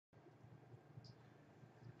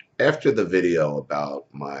After the video about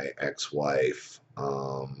my ex-wife,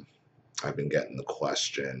 I've been getting the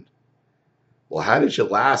question, well, how did you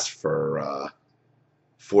last for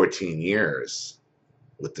 14 years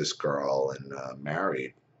with this girl and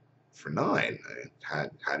married for 9?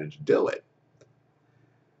 How did you do it?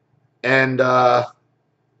 And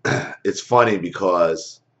it's funny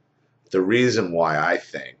because the reason why I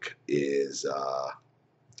think is,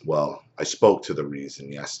 well, I spoke to the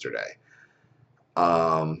reason yesterday.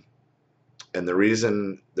 And the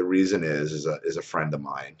reason is a friend of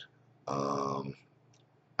mine. Um,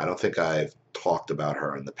 I don't think I've talked about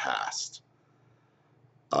her in the past.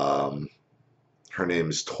 Um, Her name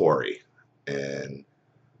is Tori, and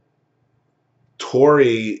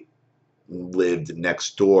Tori lived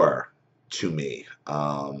next door to me,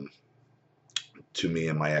 and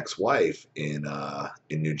my ex-wife in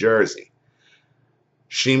New Jersey.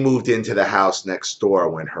 She moved into the house next door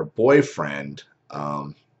when her boyfriend,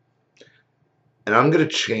 and I'm gonna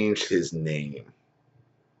change his name.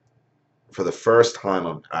 For the first time,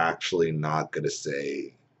 I'm actually not gonna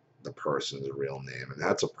say the person's real name, and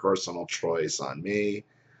that's a personal choice on me.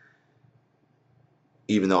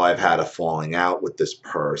 Even though I've had a falling out with this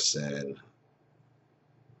person,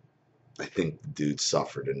 I think the dude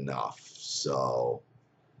suffered enough. So,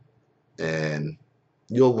 and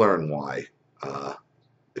you'll learn why,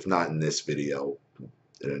 if not in this video,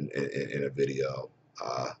 in a video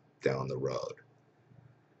down the road.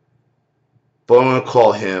 But I'm going to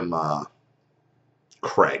call him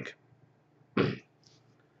Craig.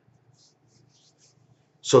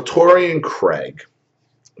 So Tori and Craig,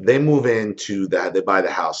 they move into they buy the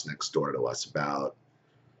house next door to us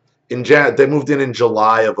they moved in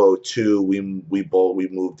July of '02. We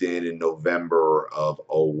moved in November of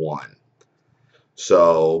 '01.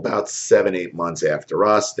 So about 7-8 months after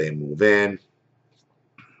us, they move in.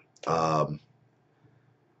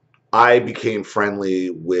 I became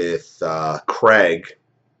friendly with Craig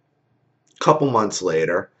a couple months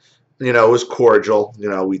later. It was cordial.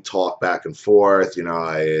 We talked back and forth.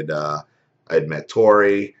 I had met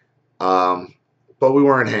Tori, but we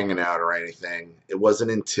weren't hanging out or anything. It wasn't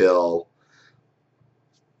until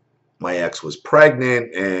my ex was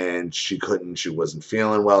pregnant and she wasn't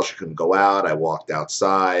feeling well. She couldn't go out. I walked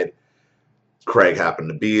outside. Craig happened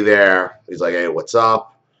to be there. He's like, "Hey, what's up?"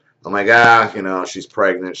 I'm like, she's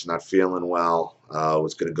pregnant. She's not feeling well.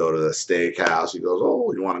 Was going to go to the steakhouse. He goes,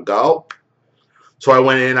 "Oh, you want to go?" So I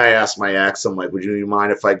went in. I asked my ex. I'm like, "Would you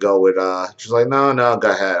mind if I go with?" She's like, "No, no,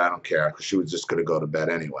 go ahead. I don't care," because she was just going to go to bed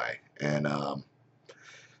anyway. And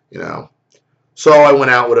so I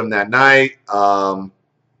went out with him that night.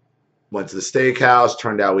 Went to the steakhouse.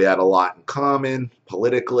 Turned out we had a lot in common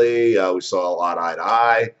politically. We saw a lot eye to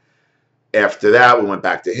eye. After that, we went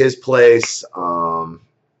back to his place,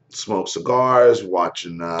 smoked cigars,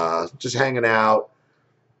 watching, just hanging out,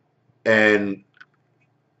 and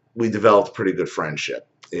we developed a pretty good friendship,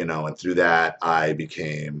 and through that, I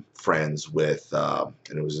became friends with, and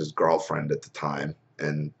it was his girlfriend at the time,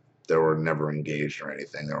 and they were never engaged or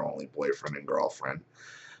anything. They were only boyfriend and girlfriend.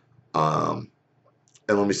 And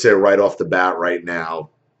let me say right off the bat right now,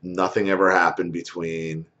 nothing ever happened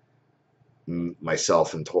between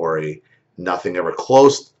myself and Tori. Nothing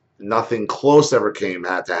close ever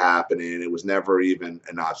had to happen, and it was never even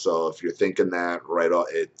enough. So if you're thinking that right off,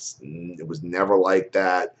 it was never like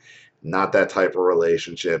that. Not that type of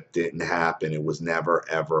relationship. Didn't happen. It was never,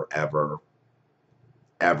 ever, ever,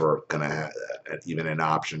 ever gonna have even an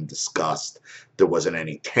option discussed. There wasn't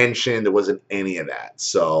any tension. There wasn't any of that.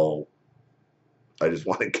 So I just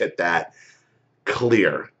want to get that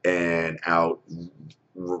clear and out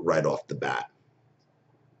right off the bat.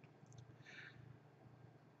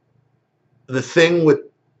 The thing with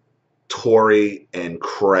Tori and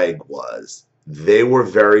Craig was they were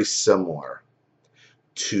very similar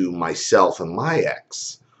to myself and my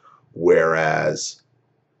ex, whereas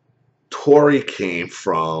Tori came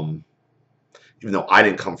from, even though I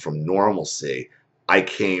didn't come from normalcy, I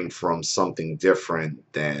came from something different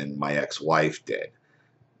than my ex-wife did.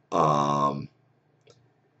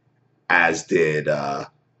 As did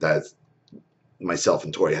that myself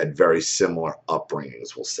and Tori had very similar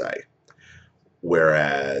upbringings, we'll say.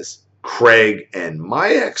 Whereas Craig and my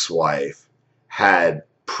ex-wife had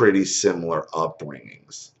pretty similar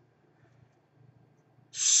upbringings.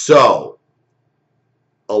 So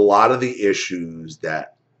a lot of the issues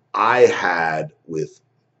that I had with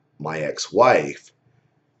my ex-wife,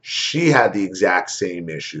 she had the exact same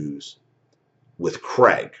issues with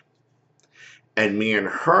Craig. And me and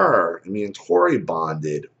Tori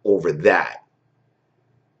bonded over that.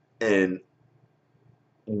 And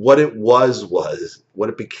what it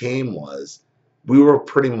became was we were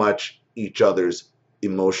pretty much each other's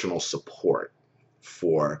emotional support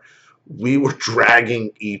for. We were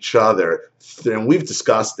dragging each other, and we've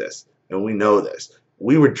discussed this, and we know this.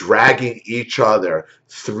 We were dragging each other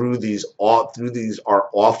through these our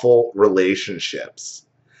awful relationships,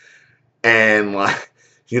 and like,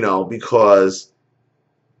 because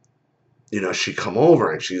she'd come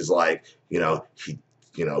over and she's like,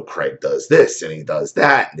 Craig does this and he does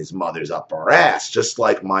that, and his mother's up our ass, just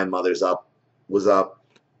like my mother's was up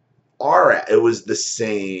our ass. It was the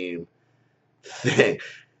same thing.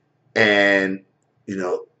 And,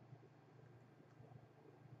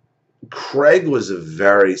 Craig was a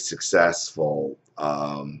very successful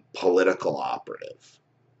political operative.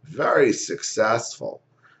 Very successful.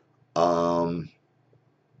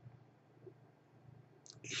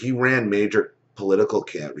 He ran major political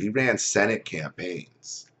he ran Senate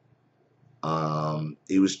campaigns.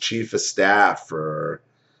 He was chief of staff for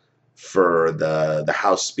the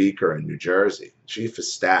House Speaker in New Jersey, chief of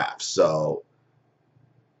staff. So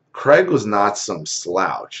Craig was not some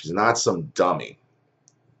slouch. He's not some dummy.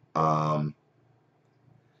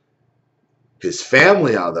 His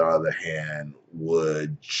family, on the other hand,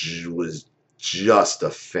 was just a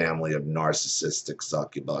family of narcissistic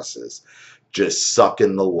succubuses, just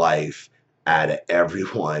sucking the life out of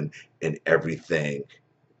everyone and everything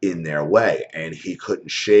in their way. And he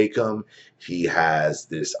couldn't shake them. He has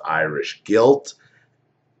this Irish guilt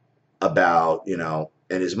about, and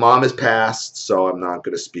his mom has passed, so I'm not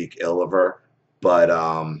going to speak ill of her, but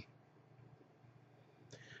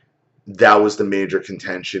that was the major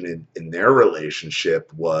contention in their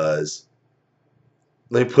relationship. Was,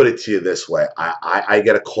 let me put it to you this way. I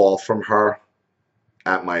get a call from her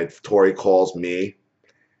at Tori calls me,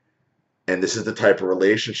 and this is the type of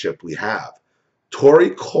relationship we have. Tori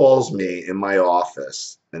calls me in my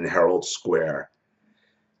office in Herald Square,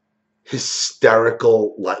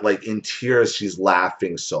 hysterical, like in tears. She's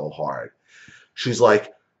laughing so hard. She's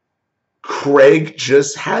like, Craig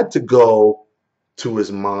just had to go to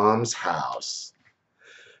his mom's house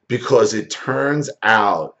because it turns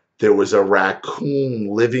out there was a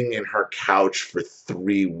raccoon living in her couch for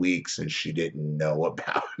 3 weeks and she didn't know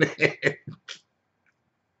about it.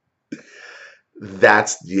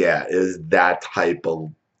 Is that type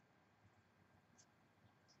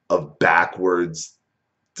of backwards,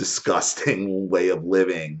 disgusting way of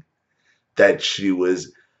living that she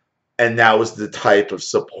was. And that was the type of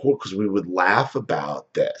support, because we would laugh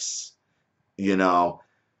about this.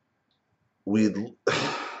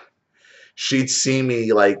 She'd see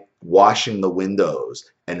me like washing the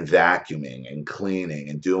windows and vacuuming and cleaning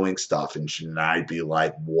and doing stuff, and I'd be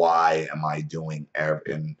like, why am I doing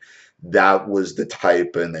everything? That was the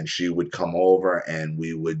type. And then she would come over and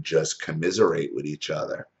we would just commiserate with each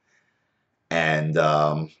other. And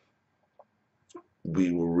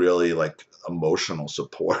we were really like emotional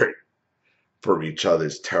support for each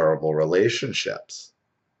other's terrible relationships.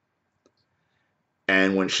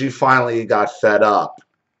 And when she finally got fed up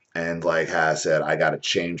and like has said, I got to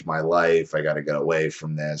change my life, I got to get away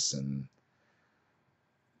from this, and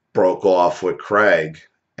broke off with Craig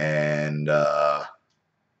and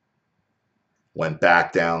went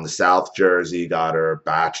back down to South Jersey, got her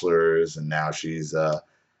bachelor's, and now she's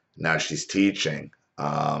teaching.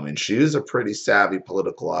 And she was a pretty savvy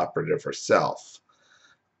political operative herself.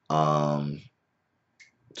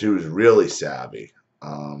 She was really savvy.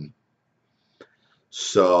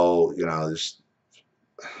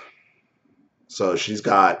 So she's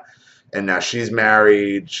got, and now she's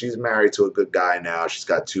married. She's married to a good guy now. She's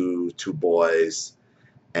got two boys,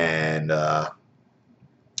 and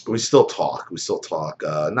we still talk.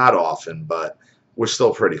 Not often, but we're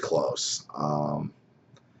still pretty close.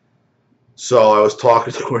 So I was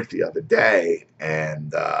talking to her the other day,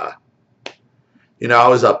 and I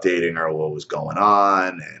was updating her what was going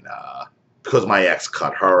on, and because my ex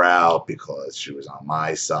cut her out because she was on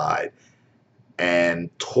my side, and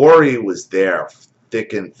Tori was there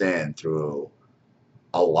thick and thin through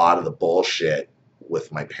a lot of the bullshit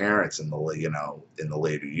with my parents in the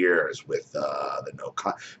later years with the no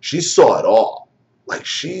con. She saw it all. Like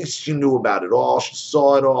she knew about it all. She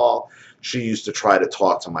saw it all. She used to try to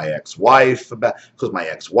talk to my ex-wife about, because my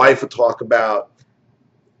ex-wife would talk about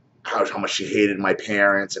how much she hated my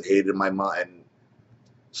parents and hated my mom. And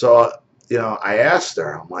so, I asked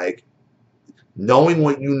her, I'm like, knowing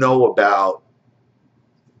what you know about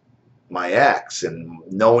my ex and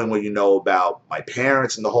knowing what you know about my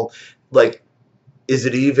parents and the whole, like, is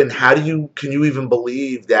it even, can you even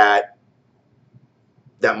believe that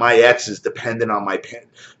my ex is dependent on my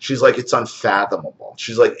parents? She's like, it's unfathomable.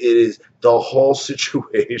 She's like, it is, the whole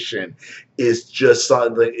situation is just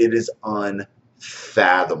something, it is unfathomable.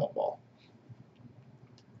 unfathomable.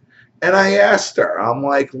 And I asked her, I'm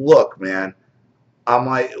like, look, man, I'm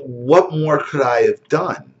like, what more could I have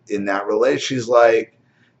done in that relationship? She's like,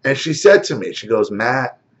 and she said to me, she goes,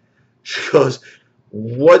 Matt, she goes,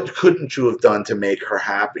 what couldn't you have done to make her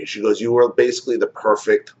happy? She goes, you were basically the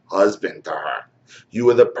perfect husband to her. You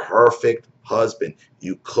were the perfect husband.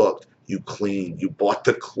 You cooked, you cleaned, you bought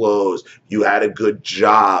the clothes, you had a good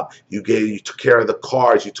job, you took care of the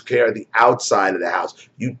cars, you took care of the outside of the house,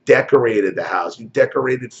 you decorated the house, you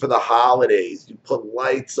decorated for the holidays, you put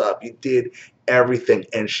lights up, you did everything,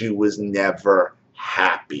 and she was never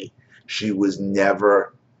happy. She was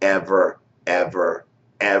never, ever, ever,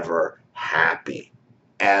 ever happy.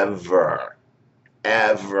 Ever.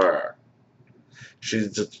 Ever. She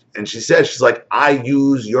says, she's like, I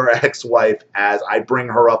use your ex-wife as, I bring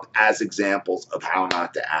her up as examples of how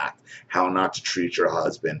not to act, how not to treat your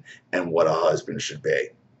husband, and what a husband should be.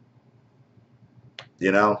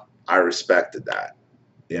 You know, I respected that,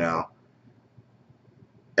 you know.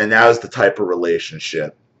 And that was the type of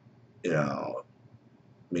relationship, you know,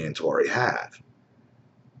 me and Tori have.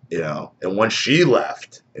 You know, and when she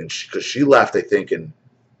left, and because she left, I think, in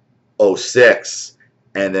 06,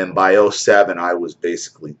 and then by 07 I was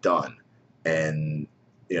basically done, and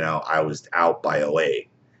you know, I was out by 08,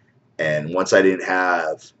 and once I didn't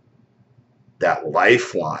have that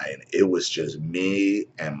lifeline, it was just me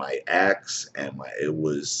and my ex, and it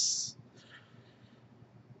was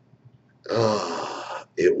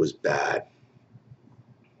bad.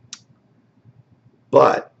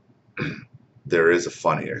 But there is a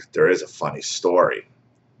funny story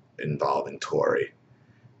involving Tori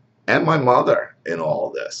and my mother in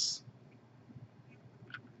all this.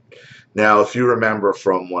 Now, if you remember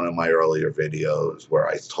from one of my earlier videos where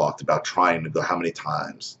I talked about trying to go, how many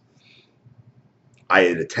times I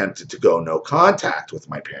had attempted to go no contact with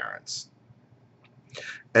my parents,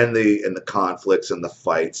 and the conflicts and the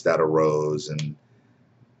fights that arose, and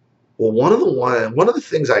well, one of the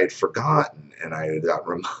things I had forgotten, and I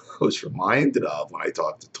was reminded of when I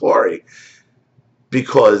talked to Tori,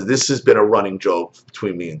 because this has been a running joke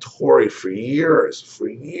between me and Tori for years.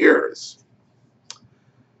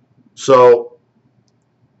 So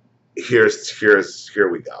here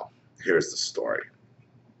we go. Here's the story.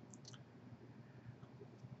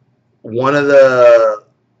 One of the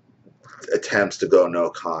attempts to go no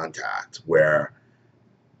contact, where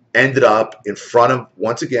ended up in front of,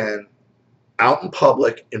 once again, out in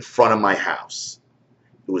public in front of my house.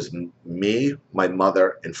 It was me, my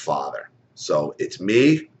mother, and father. So it's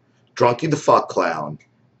me, Drunky the Fuck Clown,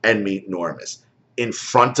 and Meet Normus in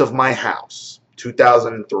front of my house.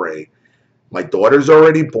 2003. My daughter's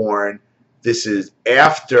already born. This is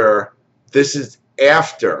after the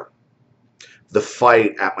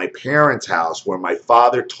fight at my parents' house, where my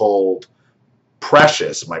father told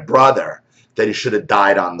Precious, my brother, that he should have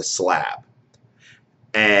died on the slab.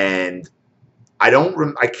 And I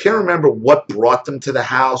can't remember what brought them to the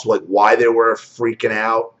house, like why they were freaking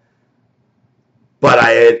out. But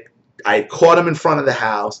I had caught him in front of the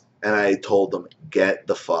house, and I told them, get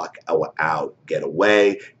the fuck out, get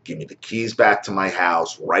away, give me the keys back to my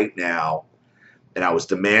house right now. And I was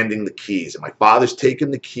demanding the keys, and my father's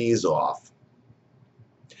taking the keys off,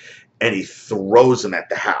 and he throws them at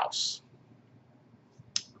the house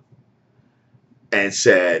and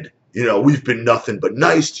said, you know, we've been nothing but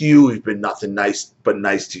nice to you. We've been nothing but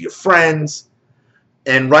nice to your friends.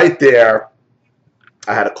 And right there,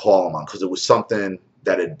 I had to call him on, because it was something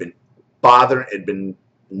that had been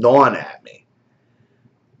gnawing at me.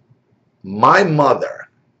 My mother,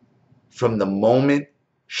 from the moment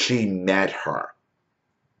she met her,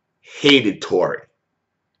 hated Tori,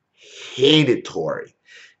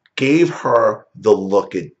 gave her the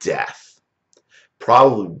look of death.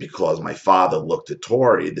 Probably because my father looked at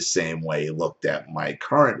Tori the same way he looked at my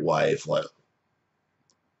current wife.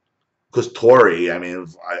 Because Tori, I mean,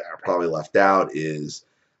 I probably left out, is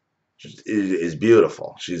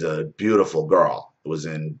beautiful. She's a beautiful girl. Was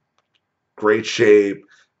in great shape,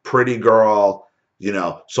 pretty girl, you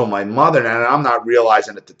know. So my mother, and I'm not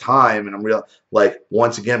realizing at the time, and I'm like,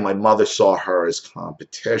 once again, my mother saw her as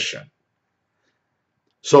competition.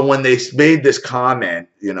 So when they made this comment,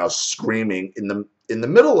 you know, screaming in the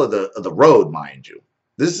middle of the road, mind you,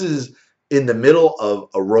 this is in the middle of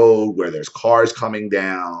a road where there's cars coming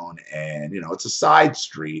down, and you know, it's a side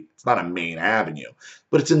street. It's not a main avenue,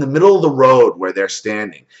 but it's in the middle of the road where they're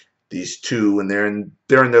standing. These two, and they're in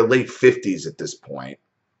their late 50s at this point,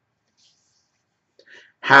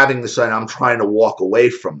 having this, and I'm trying to walk away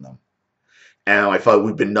from them. And I thought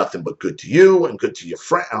we've been nothing but good to you and good to your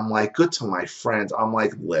friend. I'm like, good to my friends. I'm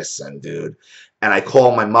like, listen, dude. And I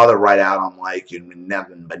call my mother right out. I'm like, you've been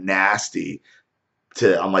nothing but nasty.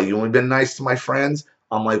 I'm like, you only been nice to my friends?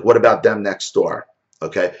 I'm like, what about them next door?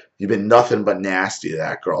 Okay, you've been nothing but nasty to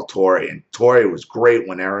that girl, Tori. And Tori was great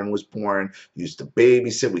when Erin was born. Used to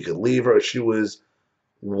babysit. We could leave her. She was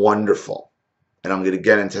wonderful. And I'm going to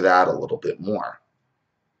get into that a little bit more.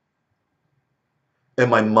 And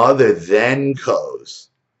my mother then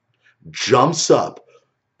jumps up,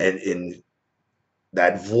 and in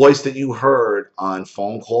that voice that you heard on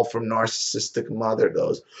Phone Call from Narcissistic Mother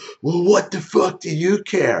goes, well, what the fuck do you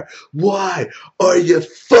care? Why are you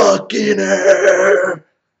fucking her?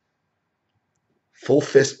 Full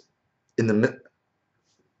fist in the middle.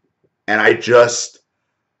 And I just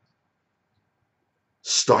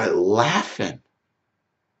start laughing.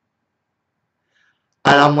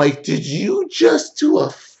 And I'm like, did you just do a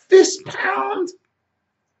fist pound?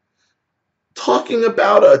 Talking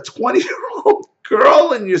about a 20-year-old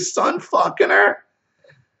girl and your son fucking her?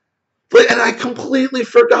 And I completely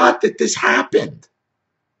forgot that this happened.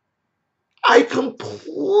 I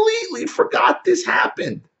completely forgot this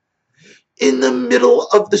happened. In the middle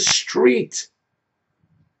of the street.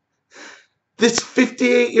 This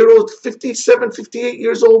 58-year-old, 57, 58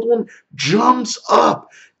 years old woman jumps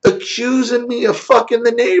up, accusing me of fucking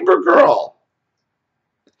the neighbor girl.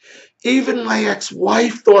 Even my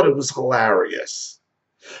ex-wife thought it was hilarious.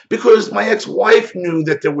 Because my ex-wife knew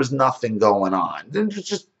that there was nothing going on. It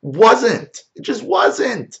just wasn't. It just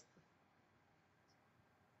wasn't.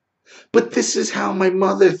 But this is how my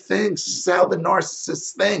mother thinks. This is how the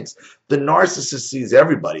narcissist thinks. The narcissist sees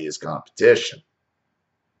everybody as competition.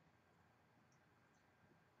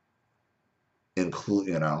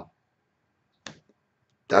 Include,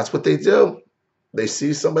 that's what they do. They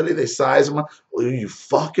see somebody, they size them up. Well, are you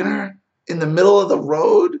fucking her in the middle of the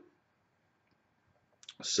road?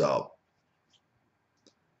 So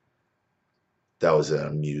that was an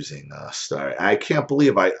amusing story. I can't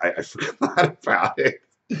believe I forgot about it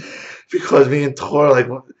because me and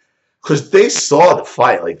Tor, because they saw the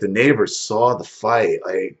fight. Like the neighbors saw the fight.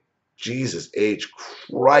 Like Jesus H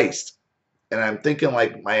Christ. And I'm thinking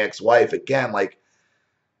like my ex-wife again,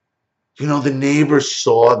 the neighbors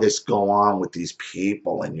saw this go on with these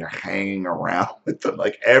people and you're hanging around with them.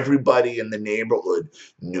 Like everybody in the neighborhood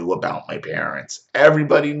knew about my parents.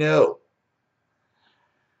 Everybody knew.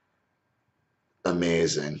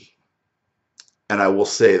 Amazing. And I will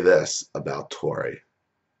say this about Tori.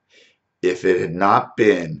 If it had not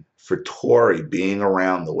been for Tori being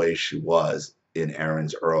around the way she was in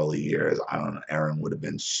Erin's early years, I don't know, Erin would have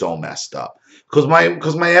been so messed up. Because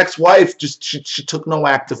my ex-wife she took no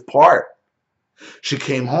active part. She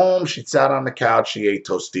came home, she sat on the couch, she ate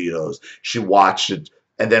Tostitos, she watched it,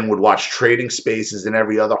 and then would watch Trading Spaces and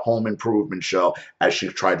every other home improvement show as she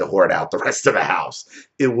tried to hoard out the rest of the house.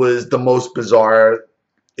 It was the most bizarre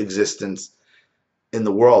existence in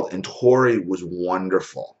the world. And Tori was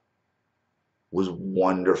wonderful. Was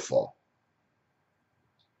wonderful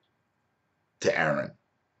to Erin.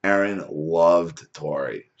 Erin loved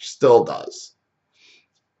Tori. Still does.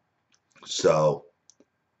 So,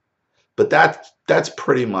 but that's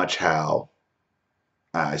pretty much how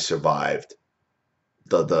I survived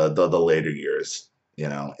the later years,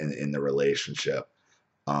 in the relationship.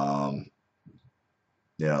 The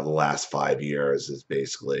last 5 years is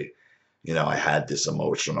basically, I had this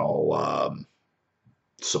emotional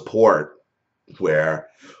support where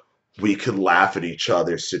we could laugh at each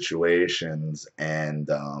other's situations and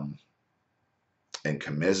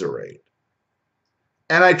commiserate.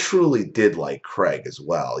 And I truly did like Craig as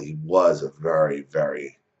well. He was a very,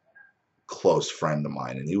 very close friend of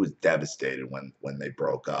mine, and he was devastated when they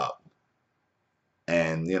broke up.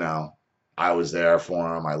 And I was there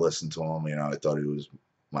for him. I listened to him. I thought he was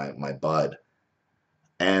my bud.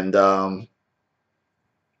 And to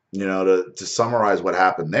summarize what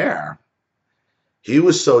happened there, he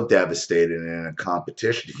was so devastated in a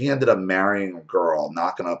competition. He ended up marrying a girl,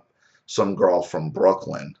 knocking up some girl from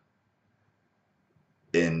Brooklyn,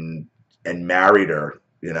 and married her.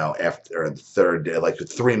 After the third day, like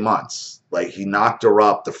 3 months, like he knocked her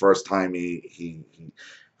up the first time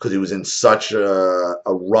because he was in such a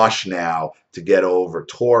rush now to get over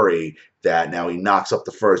Tori that now he knocks up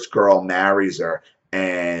the first girl, marries her,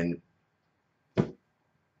 and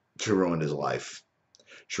she ruined his life.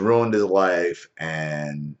 She ruined his life,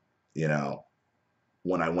 and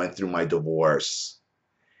when I went through my divorce,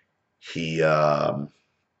 he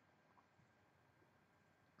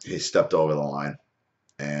stepped over the line,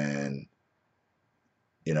 and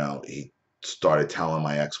he started telling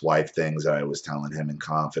my ex-wife things that I was telling him in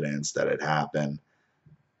confidence that had happened.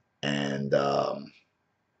 And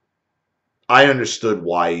I understood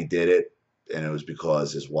why he did it, and it was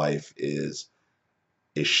because his wife is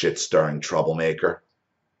a shit-stirring troublemaker,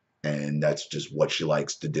 and that's just what she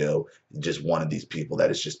likes to do. Just one of these people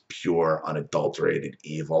that is just pure, unadulterated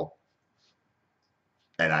evil.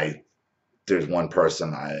 And there's one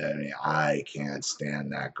person, I mean, I can't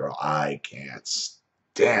stand that girl. I can't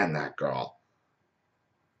stand that girl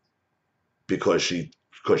because she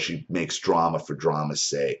makes drama for drama's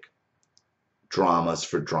sake. Dramas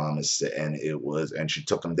for drama's sake, and she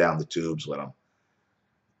took him down the tubes with him.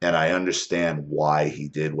 And I understand why he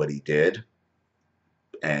did what he did,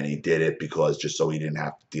 and he did it because just so he didn't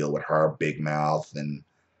have to deal with her big mouth. And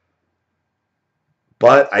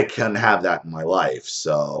but I can't have that in my life,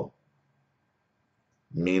 so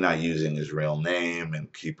me not using his real name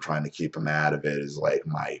and keep trying to keep him out of it is like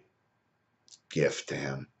my gift to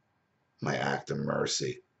him, my act of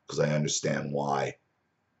mercy, because I understand why.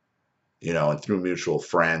 And through mutual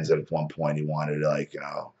friends, at one point he wanted to, like,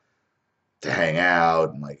 to hang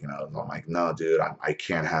out, and, like, I'm like, no, dude, I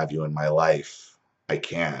can't have you in my life. I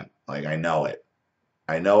can't. Like, I know it.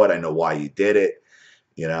 I know it. I know why you did it.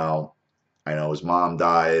 I know his mom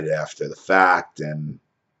died after the fact, and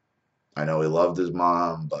I know he loved his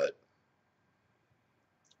mom, but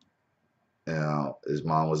his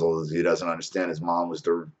mom was old. He doesn't understand. His mom was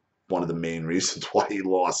one of the main reasons why he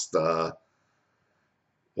lost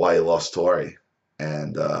Tori,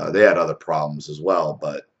 and they had other problems as well.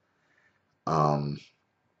 But um,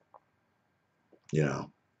 you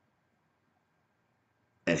know,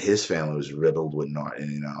 and his family was riddled with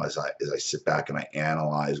and as I sit back and I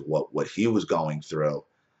analyze what he was going through,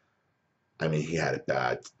 I mean, he had it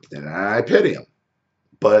bad, and I pity him.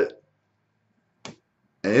 But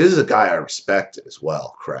and this is a guy I respected as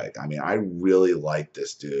well, Craig. I mean, I really like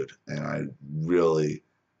this dude, and I really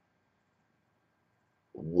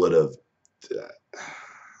would have.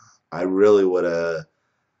 I really would have.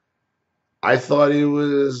 I thought he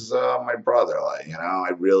was my brother, like, I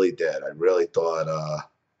really did. I really thought,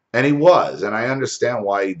 and he was, and I understand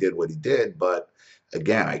why he did what he did, but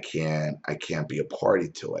again, I can't be a party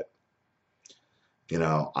to it.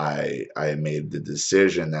 I made the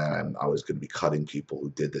decision that I was going to be cutting people who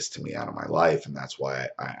did this to me out of my life, and that's why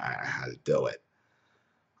I had to do it.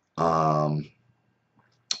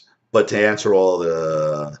 But to answer all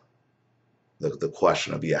the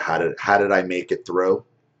question of, yeah, how did I make it through?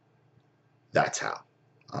 That's how.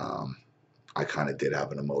 I kind of did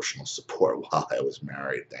have an emotional support while I was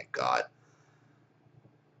married, thank God.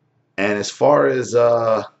 And as far as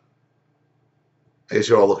I guess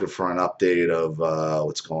you're all looking for an update of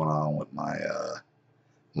what's going on with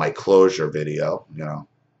my closure video.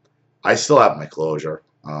 I still have my closure.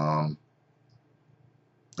 I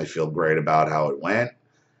feel great about how it went.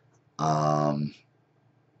 I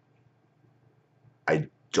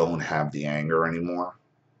don't have the anger anymore.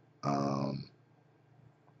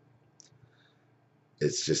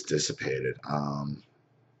 It's just dissipated. I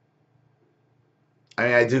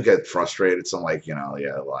mean, I do get frustrated, so I'm like, yeah,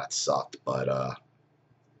 well, that sucked, but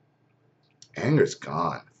anger's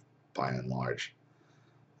gone by and large.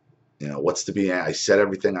 What's to be? I said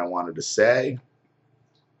everything I wanted to say,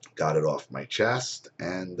 got it off my chest,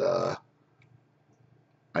 and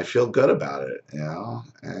I feel good about it,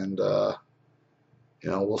 and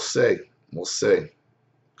we'll see. We'll see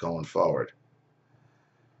going forward.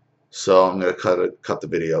 So I'm going to cut the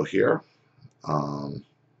video here.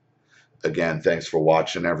 Again, thanks for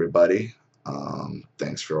watching, everybody.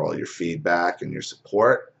 Thanks for all your feedback and your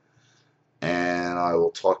support. And I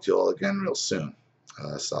will talk to you all again real soon.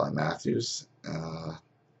 Sally Matthews.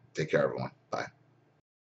 Take care, everyone. Bye.